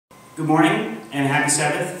Good morning and happy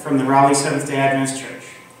Sabbath from the Raleigh SDA Adventist Church.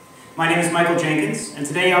 My name is Michael Jenkins, and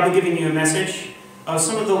today I'll be giving you a message of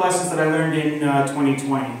some of the lessons that I learned in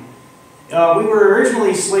 2020. We were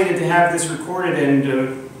originally slated to have this recorded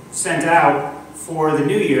and sent out for the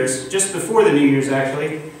New Year's, just before the New Year's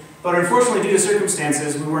actually, but unfortunately due to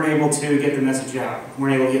circumstances we weren't able to get the message out. We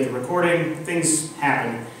weren't able to get the recording. Things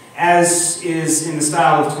happen, as is in the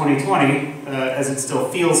style of 2020, as it still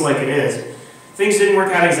feels like it is. Things didn't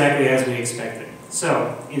work out exactly as we expected.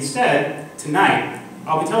 So, instead, tonight,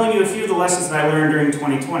 I'll be telling you a few of the lessons that I learned during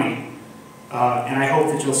 2020, and I hope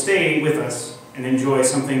that you'll stay with us and enjoy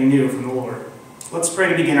something new from the Lord. Let's pray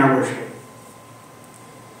to begin our worship.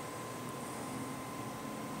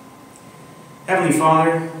 Heavenly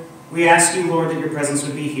Father, we ask you, Lord, that your presence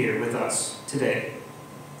would be here with us today,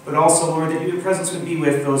 but also, Lord, that your presence would be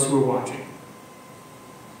with those who are watching.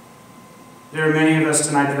 There are many of us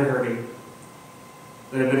tonight that are hurting,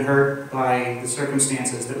 that have been hurt by the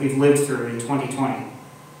circumstances that we've lived through in 2020.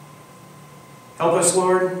 Help us,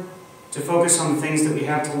 Lord, to focus on the things that we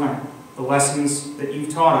have to learn, the lessons that you've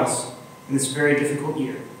taught us in this very difficult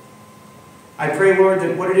year. I pray, Lord,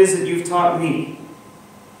 that what it is that you've taught me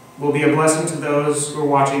will be a blessing to those who are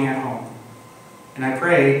watching at home. And I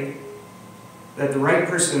pray that the right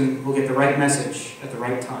person will get the right message at the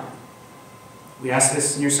right time. We ask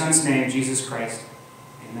this in your Son's name, Jesus Christ.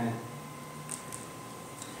 Amen.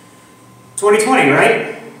 2020,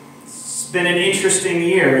 right? It's been an interesting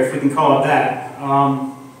year, if we can call it that.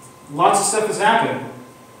 Lots of stuff has happened.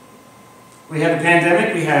 We had the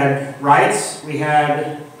pandemic, we had riots, we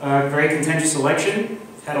had a very contentious election,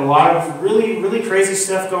 had a lot of really crazy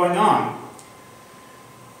stuff going on.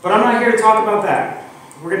 But I'm not here to talk about that.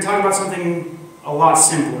 We're going to talk about something a lot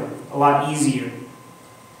simpler, a lot easier.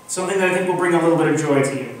 Something that I think will bring a little bit of joy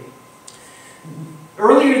to you.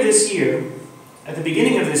 Earlier this year, at the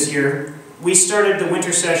beginning of this year, we started the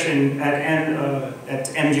winter session at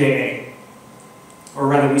MJA, or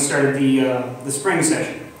rather we started the spring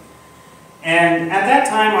session. And at that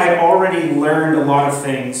time I had already learned a lot of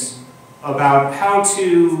things about how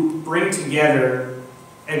to bring together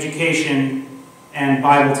education and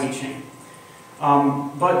Bible teaching.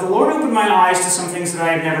 But the Lord opened my eyes to some things that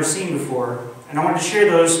I had never seen before, and I want to share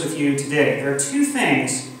those with you today. There are two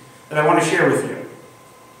things that I want to share with you.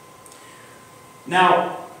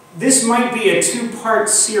 Now, this might be a two-part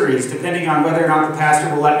series, depending on whether or not the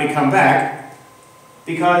pastor will let me come back,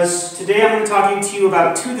 because today I'm going to talk to you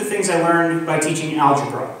about two of the things I learned by teaching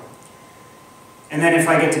algebra. And then if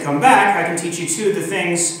I get to come back, I can teach you two of the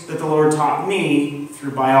things that the Lord taught me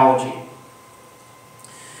through biology.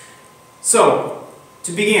 So,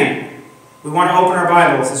 to begin, we want to open our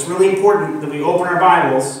Bibles. It's really important that we open our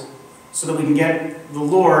Bibles so that we can get the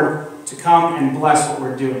Lord to come and bless what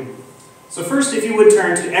we're doing. So first, if you would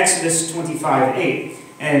turn to Exodus 25:8.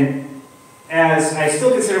 And as I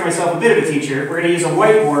still consider myself a bit of a teacher, we're going to use a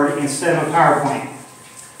whiteboard instead of a PowerPoint.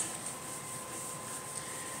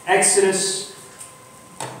 Exodus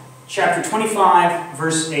chapter 25,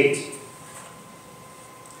 verse 8.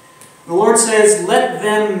 The Lord says, "Let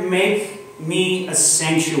them make me a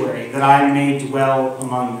sanctuary, that I may dwell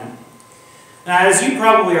among them." Now, as you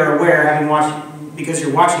probably are aware, having watched, because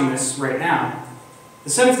you're watching this right now, the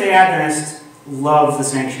Seventh-day Adventists love the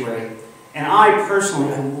sanctuary. And I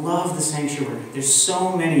personally, I love the sanctuary. There's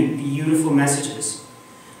so many beautiful messages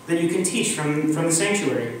that you can teach from the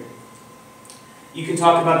sanctuary. You can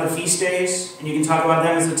talk about the feast days, and you can talk about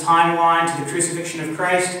them as a timeline to the crucifixion of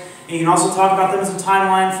Christ. And you can also talk about them as a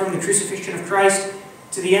timeline from the crucifixion of Christ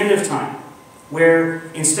to the end of time, where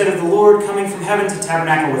instead of the Lord coming from heaven to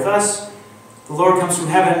tabernacle with us, the Lord comes from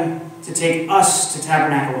heaven to take us to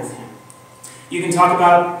tabernacle with him. You can talk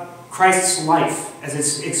about Christ's life as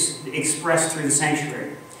it's expressed through the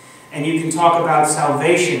sanctuary. And you can talk about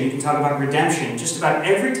salvation, you can talk about redemption. Just about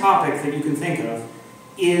every topic that you can think of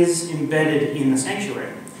is embedded in the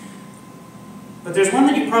sanctuary. But there's one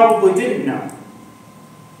that you probably didn't know.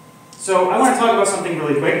 So I want to talk about something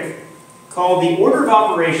really quick called the order of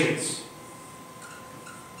operations.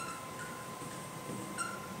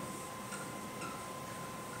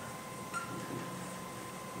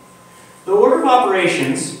 The order of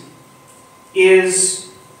operations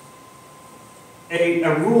is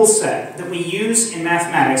a rule set that we use in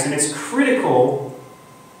mathematics, and it's critical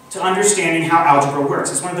to understanding how algebra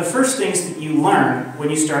works. It's one of the first things that you learn when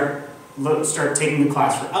you start taking the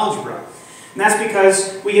class for algebra. And that's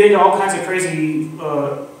because we get into all kinds of crazy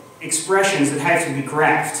expressions that have to be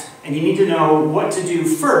graphed. And you need to know what to do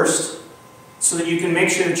first so that you can make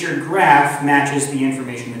sure that your graph matches the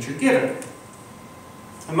information that you're given.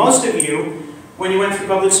 And most of you, When you went through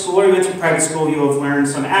public school or you went through private school, you'll have learned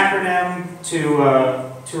some acronym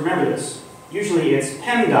to remember this. Usually it's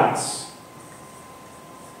PEMDAS.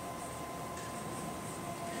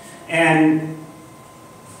 And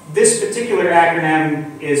this particular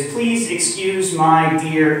acronym is Please Excuse My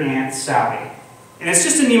Dear Aunt Sally. And it's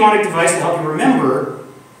just a mnemonic device to help you remember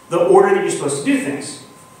the order that you're supposed to do things.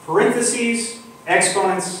 Parentheses,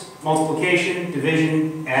 exponents, multiplication,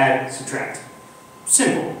 division, add, subtract.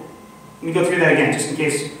 Simple. Let me go through that again, just in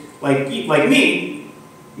case, like me,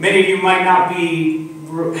 many of you might not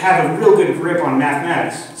have a real good grip on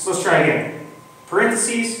mathematics. So let's try again.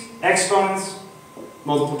 Parentheses, exponents,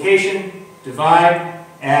 multiplication, divide,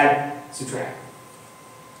 add, subtract.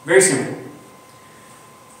 Very simple.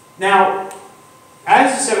 Now,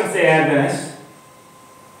 as a Seventh-day Adventist,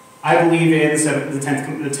 I believe in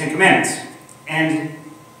the Ten Commandments. And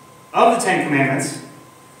of the Ten Commandments,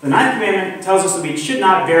 the Ninth Commandment tells us that we should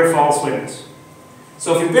not bear false witness.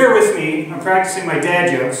 So if you bear with me, I'm practicing my dad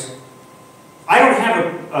jokes. I don't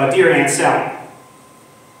have a dear Aunt Sally.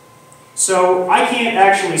 So I can't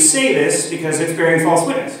actually say this because it's bearing false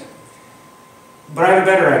witness. But I have a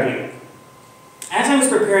better idea. As I was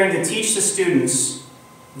preparing to teach the students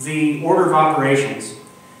the order of operations,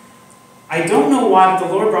 I don't know why, but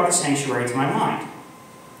the Lord brought the sanctuary to my mind.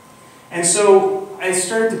 And so I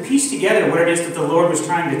started to piece together what it is that the Lord was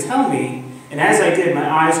trying to tell me, and as I did, my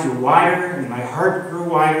eyes grew wider, and my heart grew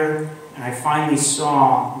wider, and I finally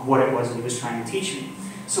saw what it was that He was trying to teach me.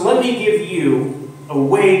 So let me give you a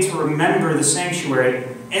way to remember the sanctuary,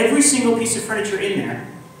 every single piece of furniture in there,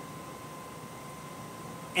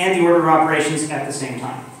 and the order of operations at the same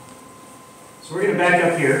time. So we're going to back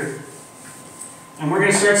up here, and we're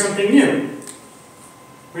going to start something new.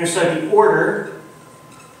 We're going to start the order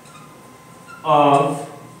of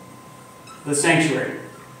the sanctuary.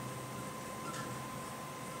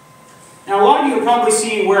 Now, a lot of you are probably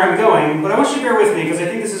seeing where I'm going, but I want you to bear with me because I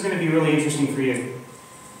think this is going to be really interesting for you.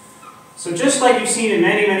 So just like you've seen in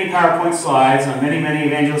many, many PowerPoint slides on many, many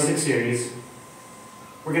evangelistic series,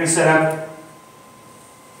 we're going to set up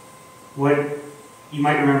what you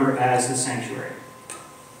might remember as the sanctuary.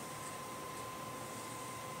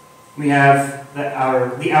 We have the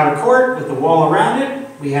outer court with the wall around it.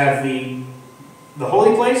 We have the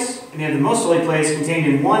holy place, and we have the most holy place contained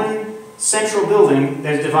in one central building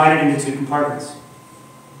that is divided into two compartments.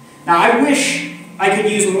 Now, I wish I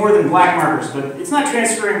could use more than black markers, but it's not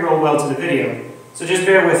transferring real well to the video, so just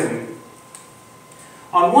bear with me.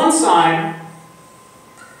 On one side,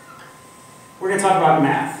 we're going to talk about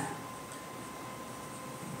math.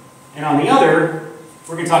 And on the other,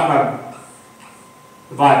 we're going to talk about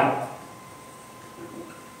the Bible,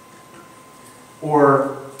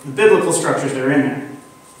 or the biblical structures that are in there.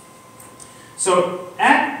 So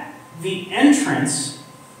at the entrance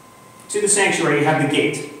to the sanctuary, you have the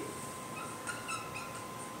gate.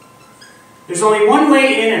 There's only one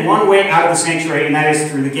way in and one way out of the sanctuary, and that is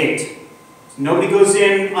through the gate. So nobody goes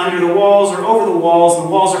in under the walls or over the walls. The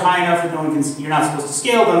walls are high enough that no one can, you're not supposed to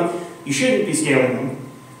scale them. You shouldn't be scaling them.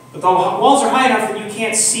 But the walls are high enough that you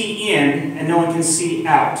can't see in and no one can see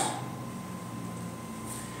out.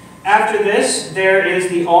 After this, there is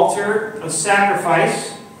the altar of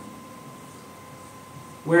sacrifice,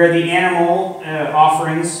 where the animal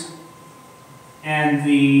offerings and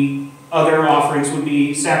the other offerings would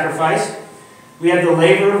be sacrificed. We have the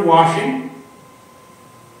laver of washing.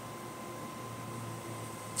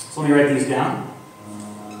 So let me write these down.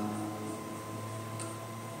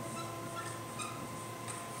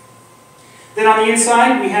 Then on the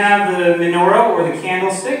inside, we have the menorah, or the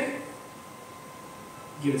candlestick.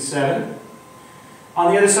 Give it 7.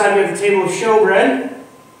 On the other side, we have the table of showbread.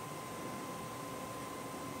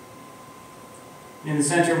 In the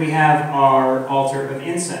center, we have our altar of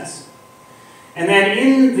incense. And then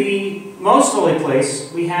in the most holy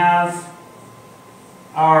place, we have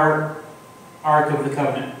our Ark of the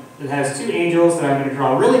Covenant. It has 2 angels that I'm going to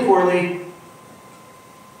draw really poorly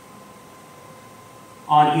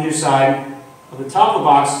on either side of the top of the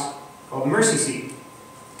box, called the mercy seat.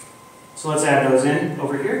 So let's add those in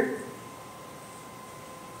over here.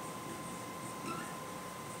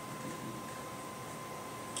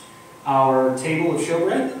 Our table of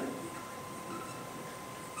showbread.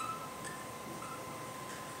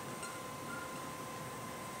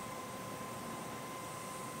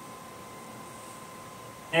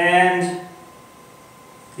 And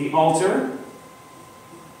the altar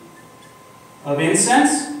of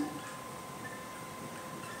incense.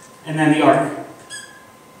 And then the ark.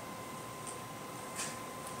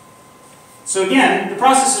 So again, the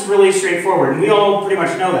process is really straightforward, and we all pretty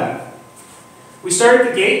much know that. We start at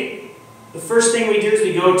the gate, The first thing we do is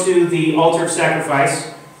we go to the altar of sacrifice,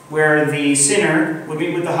 where the sinner would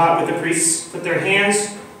meet with the priests, put their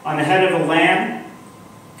hands on the head of a lamb,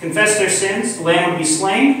 confess their sins, the lamb would be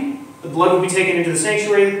slain, the blood would be taken into the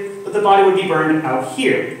sanctuary, but the body would be burned out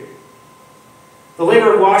here. The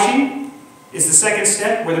laver of washing is the second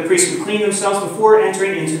step, where the priests would clean themselves before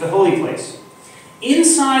entering into the holy place.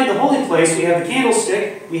 Inside the holy place, we have the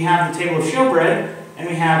candlestick, we have the table of showbread, and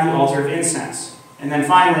we have the altar of incense. And then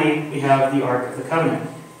finally, we have the Ark of the Covenant.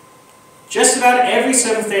 Just about every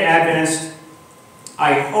Seventh-day Adventist,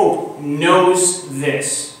 I hope, knows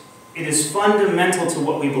this. It is fundamental to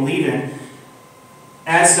what we believe in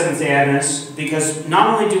as Seventh-day Adventists, because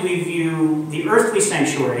not only do we view the earthly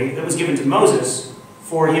sanctuary that was given to Moses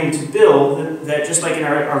for him to build, that just like in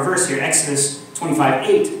our verse here, Exodus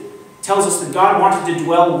 25:8, tells us that God wanted to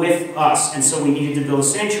dwell with us, and so we needed to build a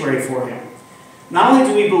sanctuary for him. Not only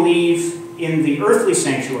do we believe in the earthly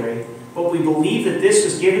sanctuary, but we believe that this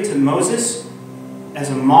was given to Moses as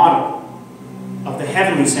a model of the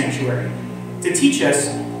heavenly sanctuary, to teach us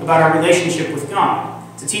about our relationship with God,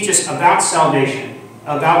 to teach us about salvation,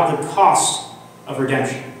 about the cost of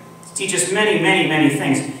redemption, to teach us many, many, many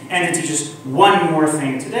things, and to teach us one more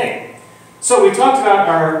thing today. So we talked about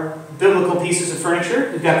our biblical pieces of furniture.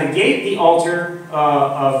 We've got the gate, the altar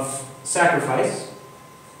of sacrifice.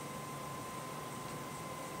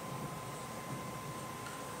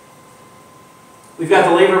 We've got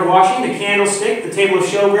the laver of washing, the candlestick, the table of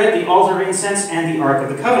showbread, the altar of incense, and the Ark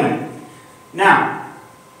of the Covenant. Now,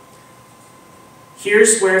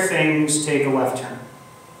 here's where things take a left turn.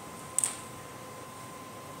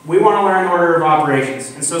 We want to learn order of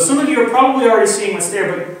operations. And so some of you are probably already seeing what's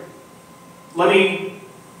there, but let me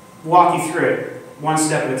walk you through it one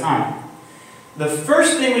step at a time. The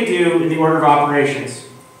first thing we do in the order of operations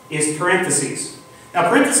is parentheses. Now,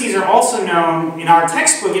 parentheses are also known, in our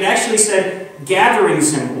textbook, it actually said gathering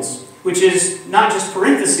symbols, which is not just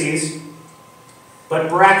parentheses, but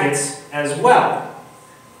brackets as well.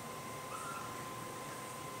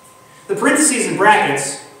 The parentheses and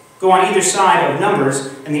brackets go on either side of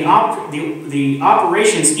numbers, and the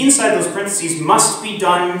operations inside those parentheses must be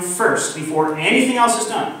done first before anything else is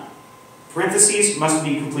done. Parentheses must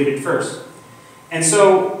be completed first. And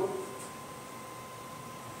so,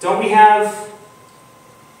 don't we have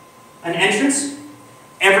an entrance?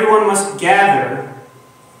 Everyone must gather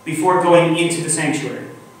before going into the sanctuary.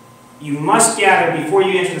 You must gather before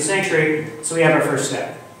you enter the sanctuary, so we have our first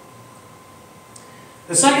step.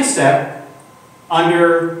 The second step,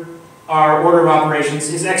 under our order of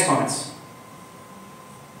operations, is exponents,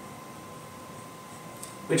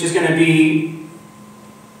 which is going to be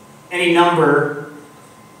any number,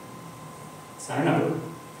 it's not a number,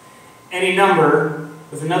 any number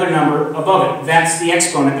with another number above it. That's the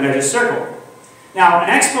exponent that I just circled. Now,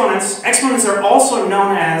 exponents are also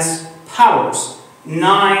known as powers.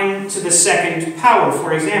 9 to the second power,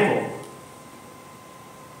 for example.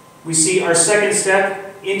 We see our second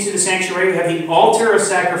step into the sanctuary. We have the altar of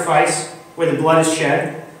sacrifice where the blood is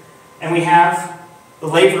shed. And we have the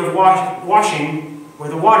laver of washing where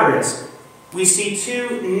the water is. We see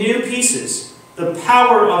two new pieces. The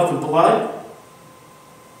power of the blood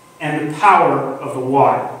and the power of the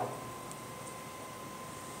water.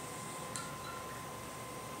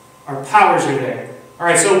 Our powers are there.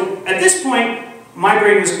 Alright, so at this point, my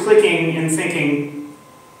brain was clicking and thinking,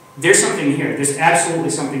 there's something here. There's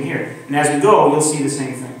absolutely something here. And as we go, you'll see the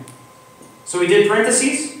same thing. So we did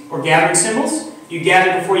parentheses, or gathering symbols. You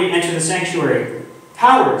gather before you enter the sanctuary.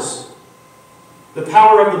 Powers. The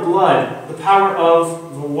power of the blood. The power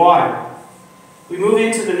of the water. We move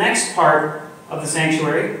into the next part of the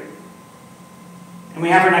sanctuary. And we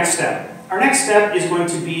have our next step. Our next step is going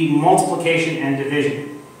to be multiplication and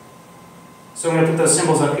division. So I'm going to put those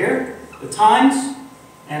symbols up here. The times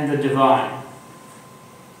and the divide.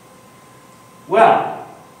 Well,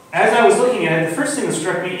 as I was looking at it, the first thing that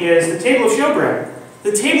struck me is the table of showbread.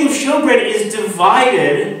 The table of showbread is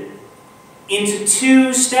divided into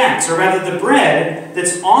two stacks, or rather the bread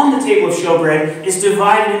that's on the table of showbread is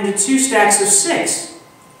divided into two stacks of 6.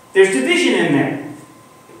 There's division in there.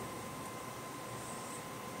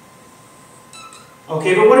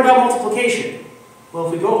 Okay, but what about multiplication? Well,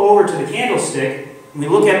 if we go over to the candlestick and we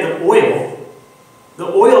look at the oil,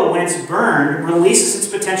 when it's burned, releases its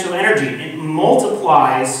potential energy. It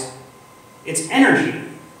multiplies its energy.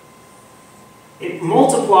 It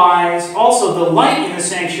multiplies also the light in the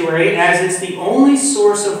sanctuary, as it's the only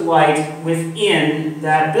source of light within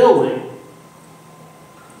that building.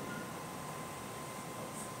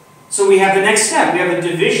 So we have the next step. We have the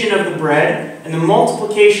division of the bread and the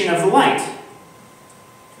multiplication of the light.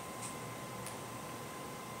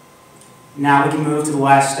 Now we can move to the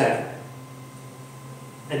last step.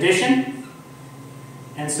 Addition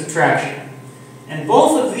and subtraction. And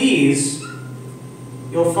both of these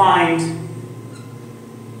you'll find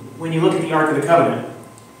when you look at the Ark of the Covenant.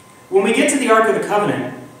 When we get to the Ark of the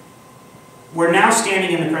Covenant, we're now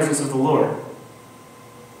standing in the presence of the Lord.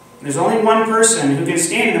 There's only one person who can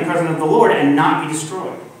stand in the presence of the Lord and not be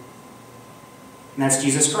destroyed. And that's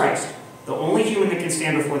Jesus Christ, the only human that can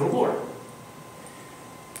stand before the Lord.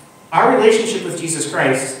 Our relationship with Jesus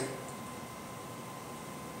Christ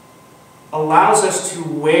allows us to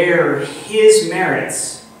wear His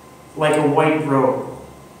merits like a white robe.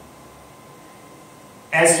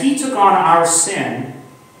 As He took on our sin,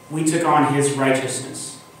 we took on His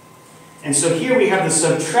righteousness. And so here we have the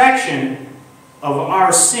subtraction of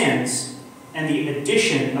our sins and the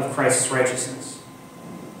addition of Christ's righteousness.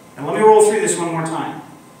 And let me roll through this one more time.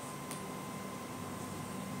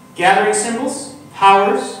 Gathering symbols,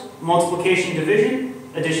 powers, multiplication,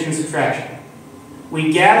 division, addition, and subtraction.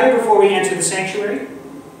 We gather before we enter the sanctuary.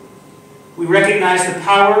 We recognize the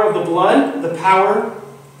power of the blood, the power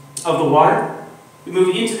of the water. We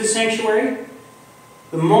move into the sanctuary,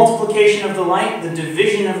 the multiplication of the light, the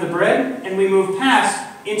division of the bread, and we move past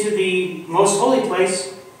into the most holy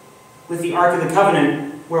place with the Ark of the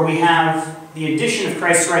Covenant, where we have the addition of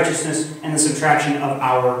Christ's righteousness and the subtraction of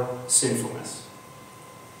our sinfulness.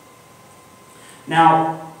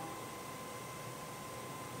 Now,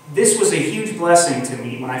 this was a huge blessing to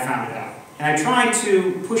me when I found it out. And I tried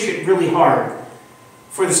to push it really hard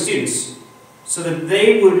for the students so that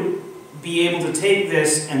they would be able to take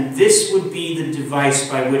this, and this would be the device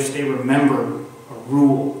by which they remember a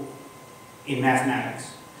rule in mathematics,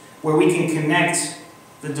 where we can connect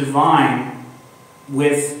the divine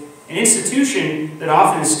with an institution that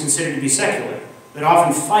often is considered to be secular, that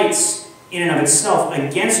often fights in and of itself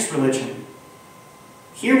against religion.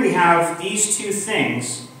 Here we have these two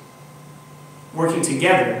things working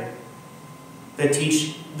together that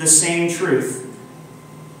teach the same truth.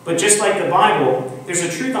 But just like the Bible, there's a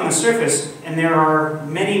truth on the surface, and there are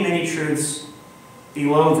many, many truths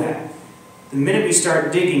below that. The minute we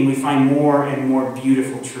start digging, we find more and more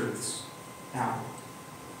beautiful truths. Now,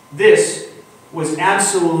 this was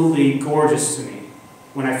absolutely gorgeous to me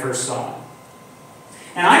when I first saw it.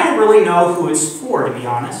 And I don't really know who it's for, to be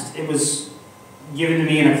honest. It was given to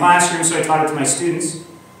me in a classroom, so I taught it to my students.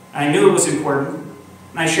 I knew it was important,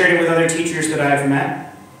 and I shared it with other teachers that I've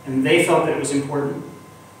met, and they felt that it was important.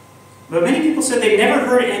 But many people said they'd never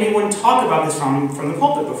heard anyone talk about this from the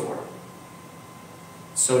pulpit before.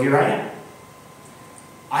 So here I am.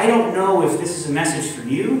 I don't know if this is a message for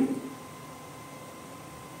you,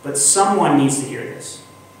 but someone needs to hear this.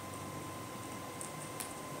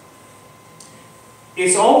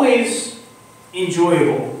 It's always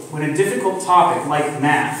enjoyable when a difficult topic like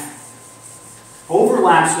math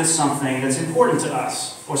overlaps with something that's important to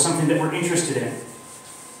us, or something that we're interested in,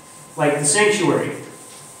 like the sanctuary.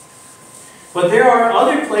 But there are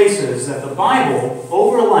other places that the Bible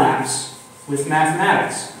overlaps with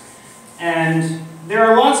mathematics. And there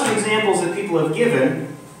are lots of examples that people have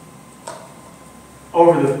given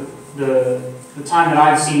over the time that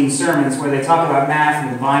I've seen sermons where they talk about math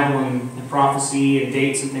and the Bible and prophecy and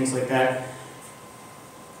dates and things like that.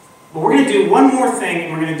 But we're going to do one more thing,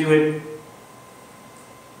 and we're going to do it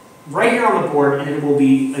right here on the board, and it will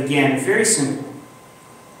be, again, very simple.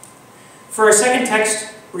 For our second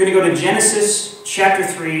text, we're going to go to Genesis chapter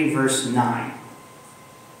 3, verse 9.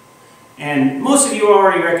 And most of you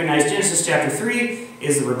already recognize Genesis chapter 3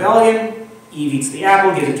 is the rebellion. Eve eats the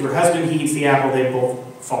apple, gives it to her husband, he eats the apple, they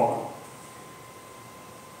both fall.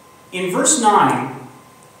 In verse 9,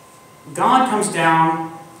 God comes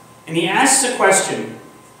down and He asks a question.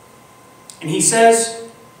 And He says,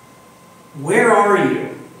 "Where are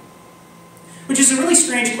you?" Which is a really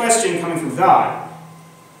strange question coming from God.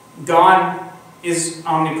 God is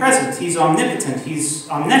omnipresent. He's omnipotent. He's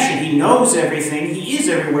omniscient. He knows everything. He is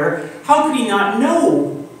everywhere. How could He not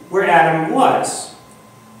know where Adam was?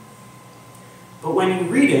 But when you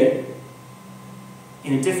read it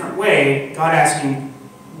in a different way, God asking,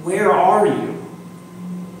 "Where are you?"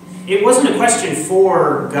 It wasn't a question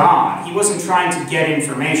for God. He wasn't trying to get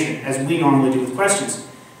information, as we normally do with questions.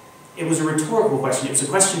 It was a rhetorical question. It was a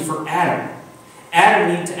question for Adam. Adam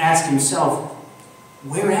needed to ask himself,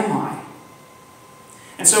 "Where am I?"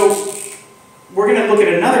 And so, we're going to look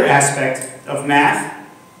at another aspect of math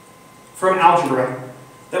from algebra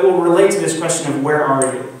that will relate to this question of where are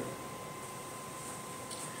you?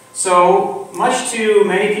 So, much to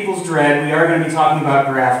many people's dread, we are going to be talking about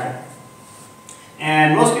graphing.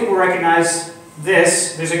 And most people recognize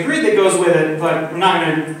this. There's a grid that goes with it, but I'm not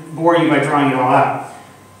going to bore you by drawing it all out.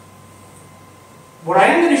 what I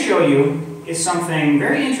am going to show you is something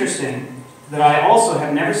very interesting that I also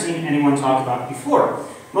have never seen anyone talk about before.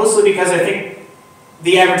 Mostly because I think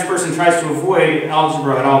the average person tries to avoid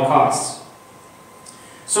algebra at all costs.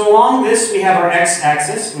 So along this we have our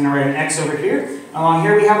x-axis. I'm going to write an x over here. Along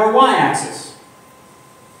here we have our y-axis.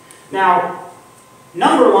 Now,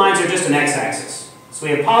 number lines are just an x-axis. So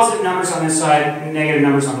we have positive numbers on this side and negative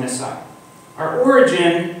numbers on this side. Our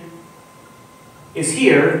origin is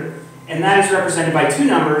here, and that is represented by two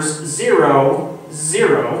numbers, 0,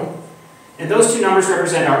 0. And those two numbers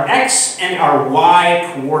represent our x and our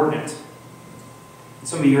y coordinate.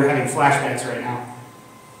 Some of you are having flashbacks right now.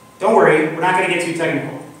 Don't worry, we're not going to get too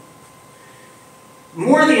technical.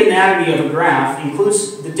 More of the anatomy of a graph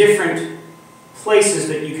includes the different places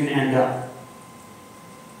that you can end up.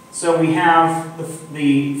 So we have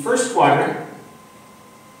the first quadrant.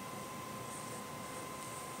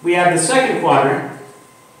 We have the second quadrant.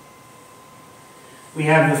 We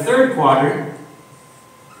have the third quadrant.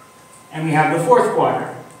 And we have the fourth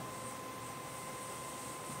quadrant.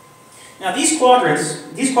 Now these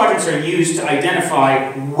quadrants are used to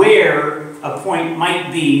identify where a point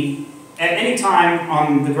might be at any time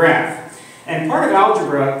on the graph. And part of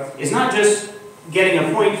algebra is not just getting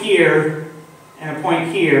a point here, and a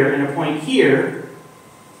point here, and a point here,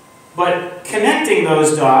 but connecting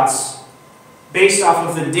those dots based off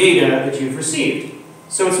of the data that you've received.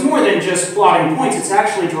 So it's more than just plotting points, it's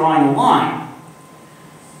actually drawing a line.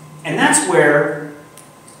 And that's where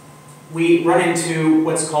we run into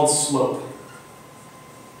what's called slope.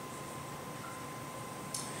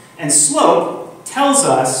 And slope tells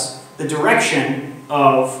us the direction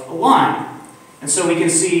of a line. And so we can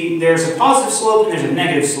see there's a positive slope and there's a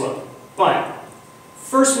negative slope. But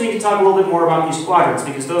first we need to talk a little bit more about these quadrants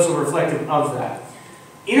because those are reflective of that.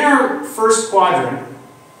 In our first quadrant,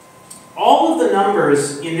 all of the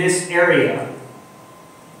numbers in this area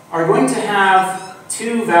are going to have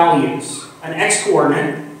two values. An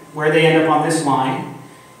x-coordinate, where they end up on this line,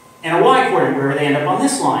 and a y-coordinate, where they end up on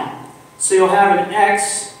this line. So you'll have an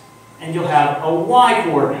x and you'll have a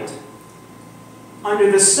y-coordinate.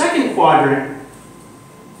 Under the second quadrant,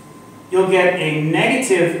 you'll get a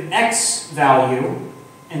negative x value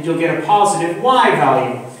and you'll get a positive y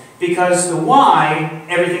value. Because the y,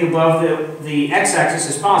 everything above the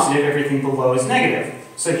x-axis is positive, everything below is negative.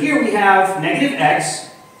 So here we have negative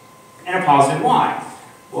x and a positive y.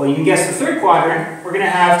 Well, you can guess the third quadrant, we're going to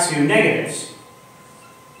have two negatives.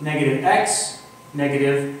 Negative x,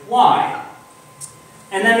 negative y.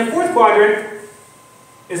 And then the fourth quadrant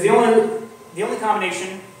is the only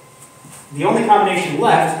combination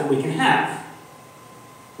left that we can have,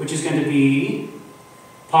 which is going to be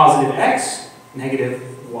positive x,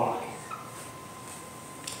 negative y.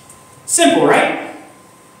 Simple, right?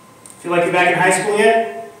 Feel like you're back in high school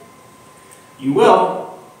yet? You will.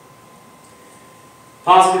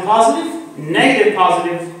 Positive, positive, negative,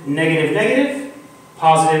 positive, negative, negative,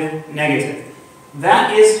 positive, negative.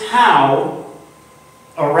 That is how,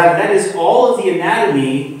 or rather, that is all of the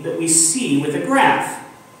anatomy that we see with a graph.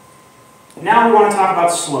 Now we want to talk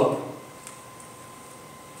about slope.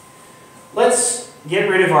 Let's get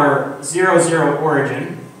rid of our 0, 0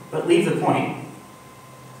 origin, but leave the point.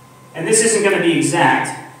 And this isn't going to be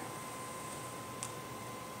exact,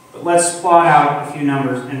 but let's plot out a few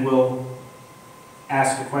numbers and we'll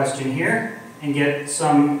ask a question here and get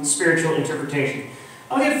some spiritual interpretation.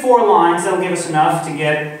 I'll get 4 lines. That'll give us enough to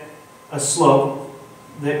get a slope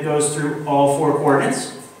that goes through all 4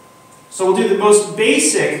 coordinates. So we'll do the most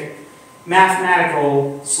basic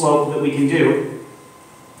mathematical slope that we can do.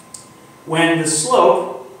 When the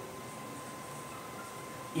slope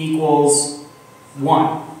equals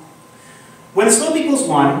 1. When the slope equals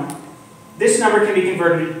 1, this number can be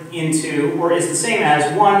converted into, or is the same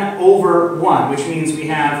as, 1 over 1, which means we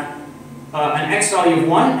have an x value of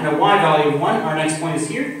 1 and a y value of 1. Our next point is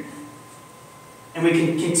here. And we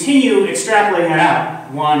can continue extrapolating that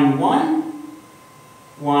out. 1, 1,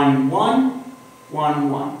 1, 1,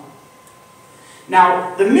 1, 1.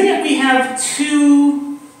 Now, the minute we have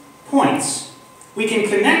 2 points, we can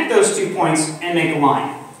connect those 2 points and make a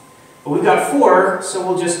line. But we've got 4, so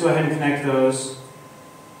we'll just go ahead and connect those.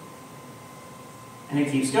 And it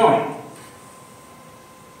keeps going.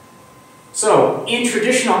 So, in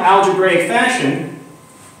traditional algebraic fashion,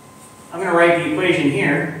 I'm going to write the equation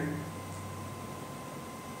here.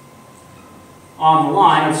 On the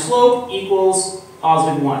line of slope equals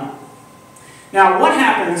positive 1. Now, what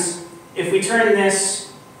happens if we turn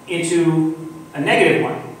this into a negative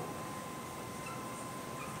 1?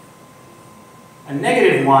 A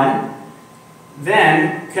negative 1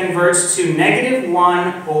 then converts to negative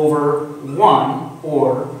 1 over 1,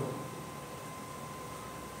 or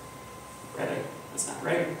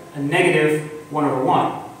a negative 1 over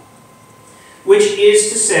 1. Which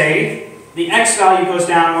is to say, the x value goes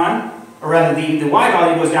down 1, or rather the y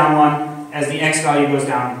value goes down 1 as the x value goes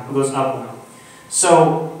up 1.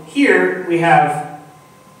 So here we have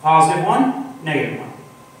positive 1, negative 1.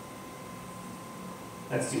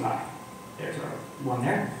 That's too high. There's our 1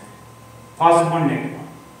 there. Positive 1, negative 1.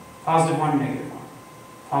 Positive 1, negative 1.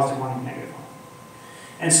 Positive 1, negative 1.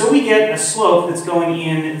 And so we get a slope that's going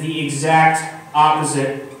in the exact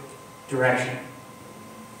opposite direction.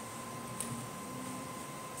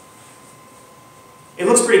 It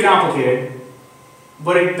looks pretty complicated,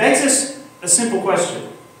 but it begs us a simple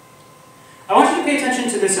question. I want you to pay attention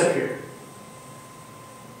to this up here.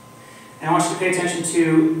 And I want you to pay attention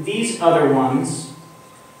to these other ones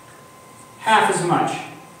half as much.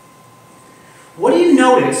 What do you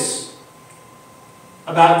notice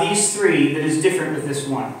about these three that is different with this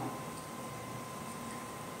one?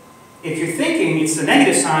 If you're thinking it's the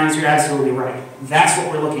negative signs, you're absolutely right. That's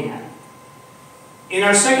what we're looking at. In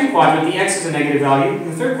our second quadrant, the x is a negative value. In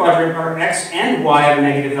the third quadrant, our x and y have a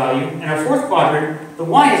negative value. In our fourth quadrant, the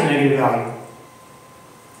y has a negative value.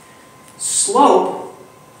 Slope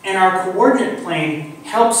and our coordinate plane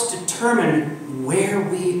helps determine where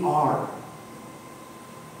we are,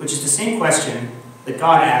 which is the same question that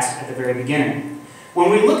God asked at the very beginning. When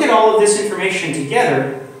we look at all of this information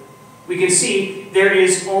together, we can see there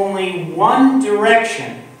is only one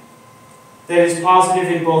direction that is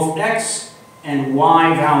positive in both x and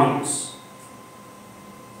y values.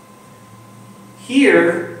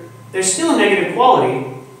 Here, there's still a negative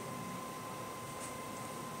quality.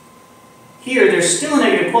 Here, there's still a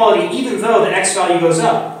negative quality even though the x value goes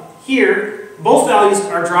up. Here, both values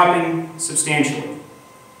are dropping substantially.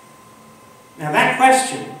 Now that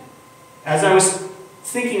question, as I was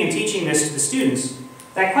thinking and teaching this to the students,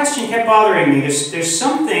 that question kept bothering me. There's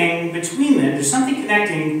something between them. There's something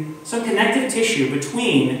connecting, some connective tissue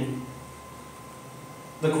between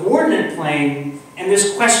the coordinate plane and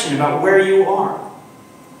this question about where you are.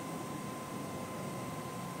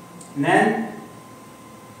 And then,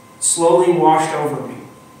 slowly washed over me.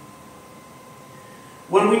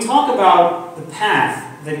 When we talk about the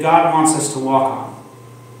path that God wants us to walk on,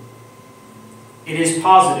 it is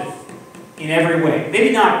positive in every way.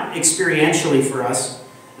 Maybe not experientially for us.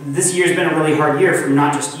 This year's been a really hard year for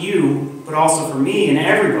not just you, but also for me and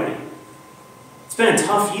everybody. It's been a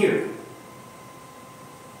tough year.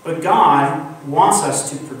 But God wants us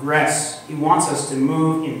to progress. He wants us to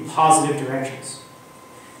move in positive directions.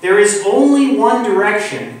 There is only one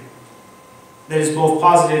direction that is both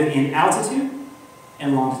positive in altitude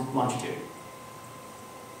and longitude.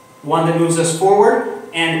 One that moves us forward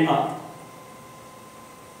and up.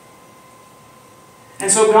 And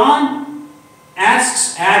so God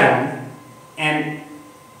asks Adam, and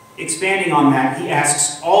expanding on that, he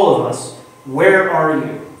asks all of us, where are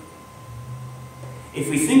you? If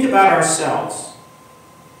we think about ourselves,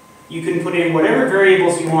 you can put in whatever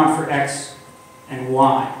variables you want for x and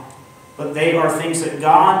y, but they are things that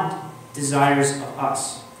God desires of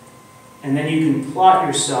us. And then you can plot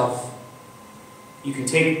yourself, you can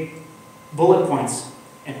take bullet points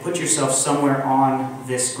and put yourself somewhere on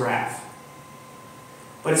this graph.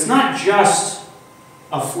 But it's not just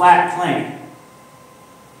a flat plane.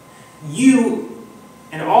 You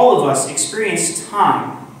and all of us experience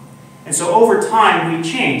time. And so over time, we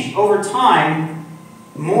change. Over time,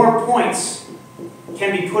 more points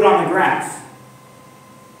can be put on the graph.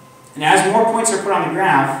 And as more points are put on the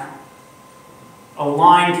graph, a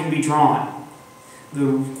line can be drawn.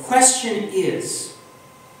 The question is,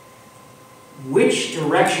 which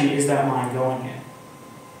direction is that line going in?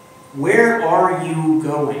 Where are you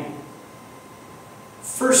going?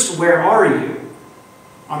 First, where are you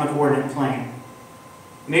on the coordinate plane?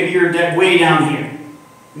 Maybe you're way down here.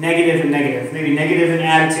 Negative and negative. Maybe negative in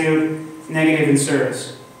attitude, negative in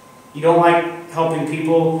service. You don't like helping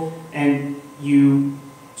people, and you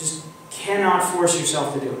just cannot force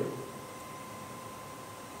yourself to do it.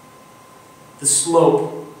 The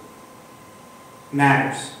slope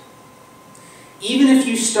matters. Even if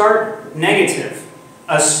you start negative,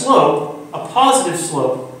 a slope, a positive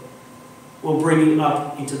slope, will bring you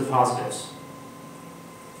up into the positives.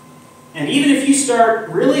 And even if you start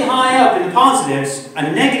really high up in the positives, a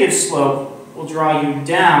negative slope will draw you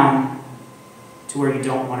down to where you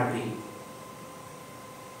don't want to be.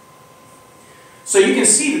 So you can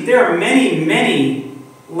see that there are many, many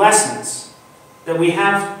lessons that we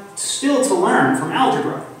have still to learn from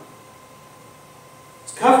algebra.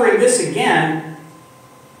 Covering this again,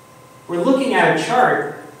 we're looking at a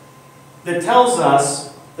chart that tells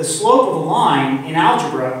us the slope of a line in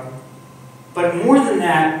algebra But more than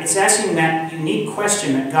that, it's asking that unique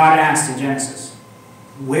question that God asked in Genesis.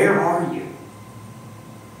 Where are you?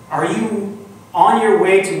 Are you on your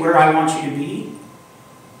way to where I want you to be?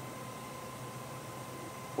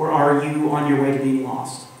 Or are you on your way to being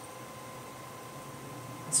lost?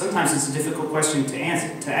 Sometimes it's a difficult question to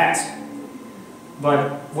ask.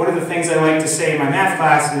 But one of the things I like to say in my math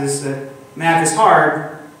class is that math is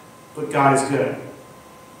hard, but God is good.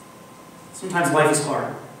 Sometimes life is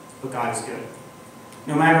hard, but God is good.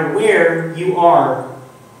 No matter where you are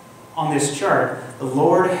on this chart, the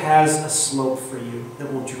Lord has a slope for you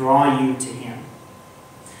that will draw you to Him.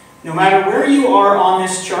 No matter where you are on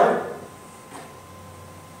this chart,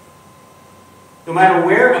 no matter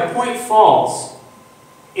where a point falls,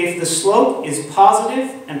 if the slope is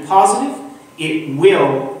positive and positive, it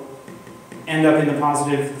will end up in the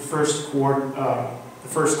positive, the first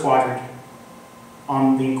quadrant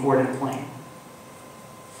on the coordinate plane.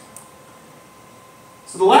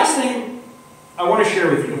 So the last thing I want to share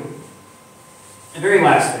with you, the very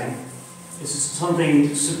last thing, is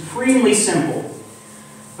something supremely simple,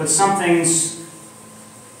 but something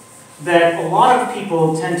that a lot of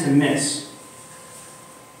people tend to miss.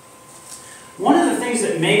 One of the things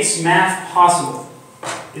that makes math possible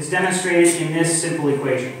is demonstrated in this simple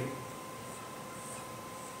equation.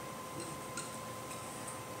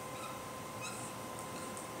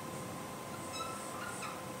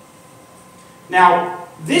 Now,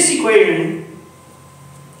 this equation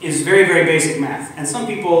is very, very basic math, and some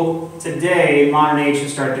people today, in modern age, have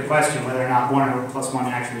started to question whether or not 1 plus 1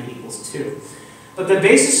 actually equals 2. But the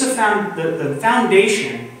basis of the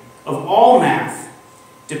foundation of all math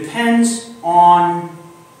depends on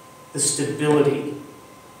the stability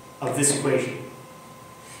of this equation.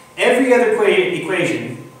 Every other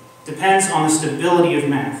equation depends on the stability of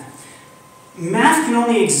math. Math can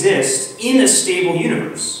only exist in a stable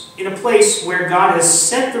universe, in a place where God has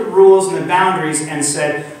set the rules and the boundaries and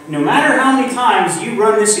said, no matter how many times you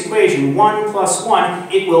run this equation, 1 plus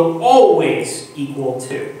 1, it will always equal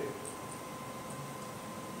 2.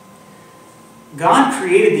 God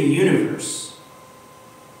created the universe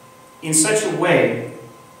in such a way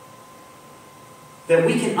that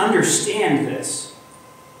we can understand this.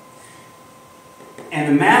 And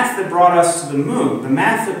the math that brought us to the moon, the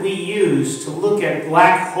math that we use to look at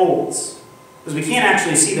black holes, because we can't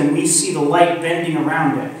actually see them, we see the light bending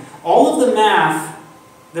around it. All of the math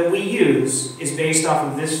that we use is based off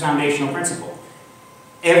of this foundational principle.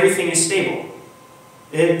 Everything is stable.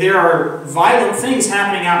 There are violent things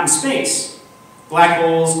happening out in space. Black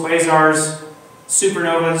holes, quasars,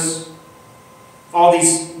 supernovas, all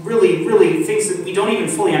these really, really things that we don't even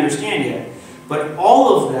fully understand yet. But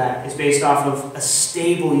all of that is based off of a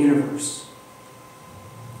stable universe.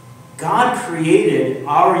 God created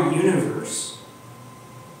our universe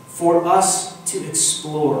for us to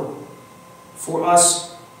explore, for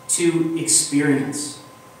us to experience.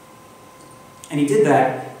 And He did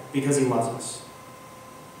that because He loves us.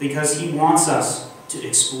 Because He wants us to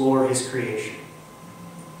explore His creation.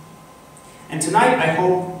 And tonight I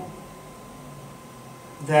hope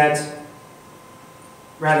that,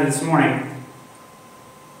 rather this morning,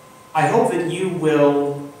 I hope that you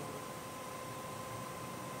will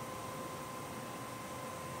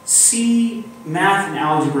see math and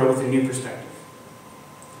algebra with a new perspective.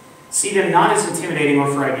 See them not as intimidating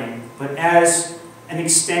or frightening, but as an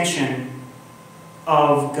extension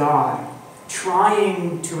of God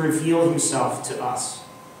trying to reveal Himself to us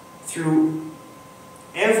through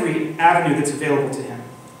every avenue that's available to Him.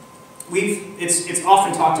 It's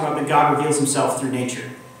often talked about that God reveals Himself through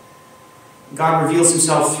nature. God reveals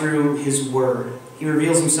Himself through His Word. He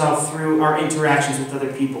reveals Himself through our interactions with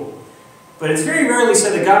other people. But it's very rarely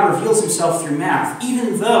said that God reveals Himself through math,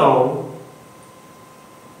 even though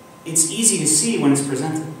it's easy to see when it's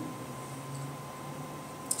presented.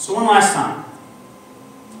 So one last time.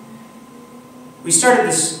 We started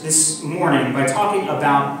this morning by talking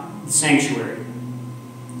about the sanctuary.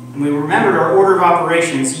 And we remembered our order of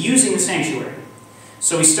operations using the sanctuary.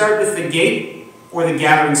 So we start with the gate, or the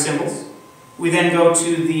gathering symbols. We then go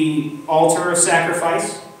to the altar of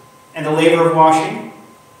sacrifice and the laver of washing.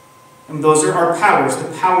 And those are our powers,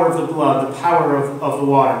 the power of the blood, the power of the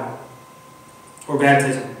water, or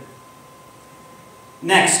baptism.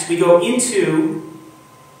 Next, we go into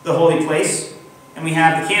the holy place, and we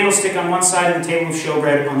have the candlestick on one side and the table of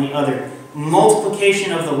showbread on the other.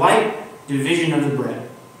 Multiplication of the light, division of the bread.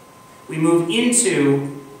 We move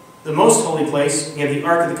into the most holy place. We have the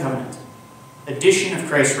Ark of the Covenant. Addition of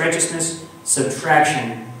Christ's righteousness,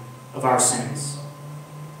 subtraction of our sins.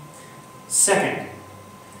 Second,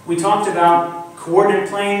 we talked about coordinate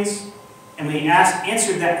planes, and we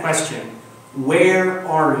answered that question. Where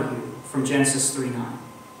are you? From Genesis 3:9.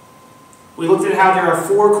 We looked at how there are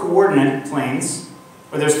 4 coordinate planes,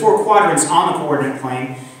 or there's 4 quadrants on the coordinate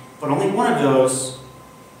plane, but only one of those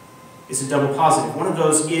is a double positive. One of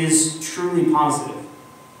those is truly positive.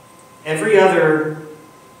 Every other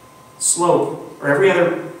slope, or every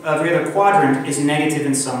other quadrant is negative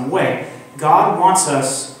in some way. God wants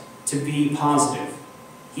us to be positive.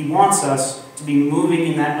 He wants us to be moving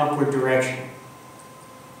in that upward direction.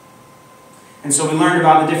 And so we learned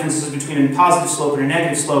about the differences between a positive slope and a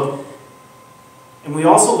negative slope. And we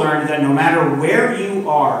also learned that no matter where you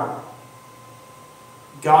are,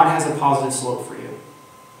 God has a positive slope for you,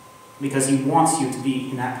 because He wants you to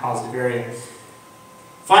be in that positive area.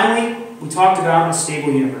 Finally, we talked about a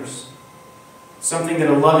stable universe. Something that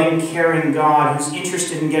a loving, caring God who's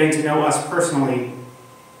interested in getting to know us personally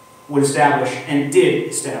would establish, and did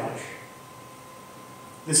establish.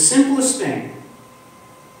 The simplest thing,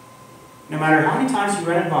 no matter how many times you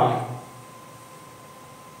run it by,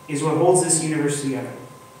 is what holds this universe together.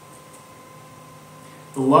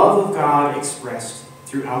 The love of God expressed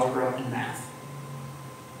through algebra and math.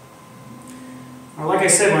 Now, like I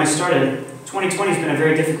said when I started, 2020 has been a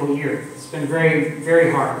very difficult year. It's been very,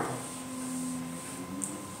 very hard.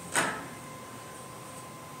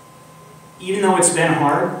 Even though it's been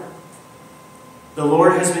hard, the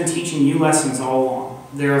Lord has been teaching you lessons all along.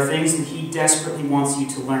 There are things that He desperately wants you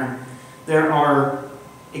to learn. There are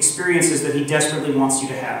experiences that He desperately wants you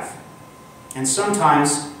to have. And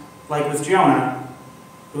sometimes, like with Jonah,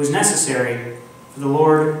 it was necessary for the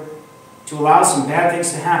Lord to allow some bad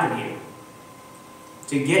things to happen to you,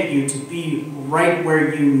 to get you to be right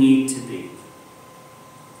where you need to be.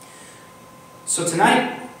 So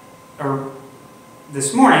tonight, or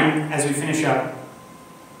this morning, as we finish up,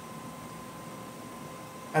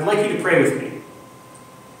 I'd like you to pray with me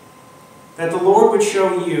that the Lord would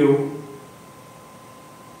show you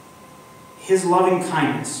His loving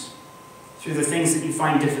kindness through the things that you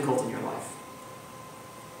find difficult in your life.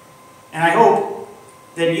 And I hope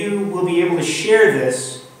that you will be able to share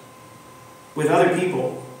this with other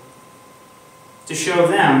people, to show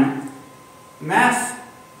them math,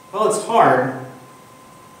 well, it's hard.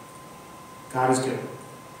 God is good.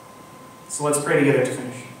 So let's pray together to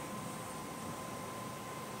finish.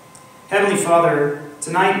 Heavenly Father,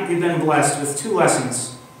 tonight we've been blessed with 2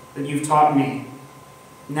 lessons that You've taught me.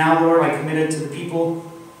 Now, Lord, I commit it to the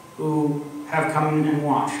people who have come and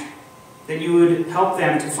watched, that You would help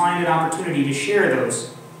them to find an opportunity to share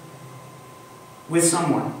those with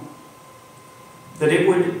someone, that it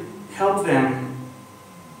would help them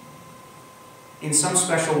in some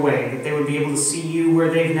special way, that they would be able to see You where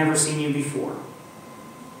they've never seen You before,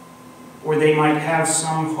 or they might have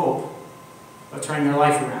some hope of turning their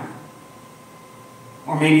life around.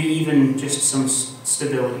 Or maybe even just some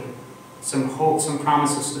stability, some hope, some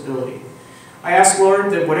promise of stability. I ask,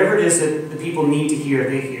 Lord, that whatever it is that the people need to hear,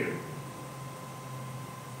 they hear.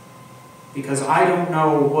 Because I don't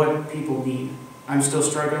know what people need. I'm still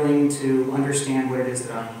struggling to understand what it is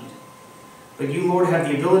that I need. But You, Lord, have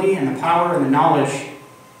the ability and the power and the knowledge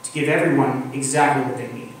to give everyone exactly what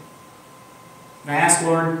they need. And I ask,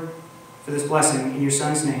 Lord, for this blessing in Your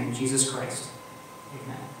Son's name, Jesus Christ.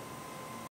 Amen.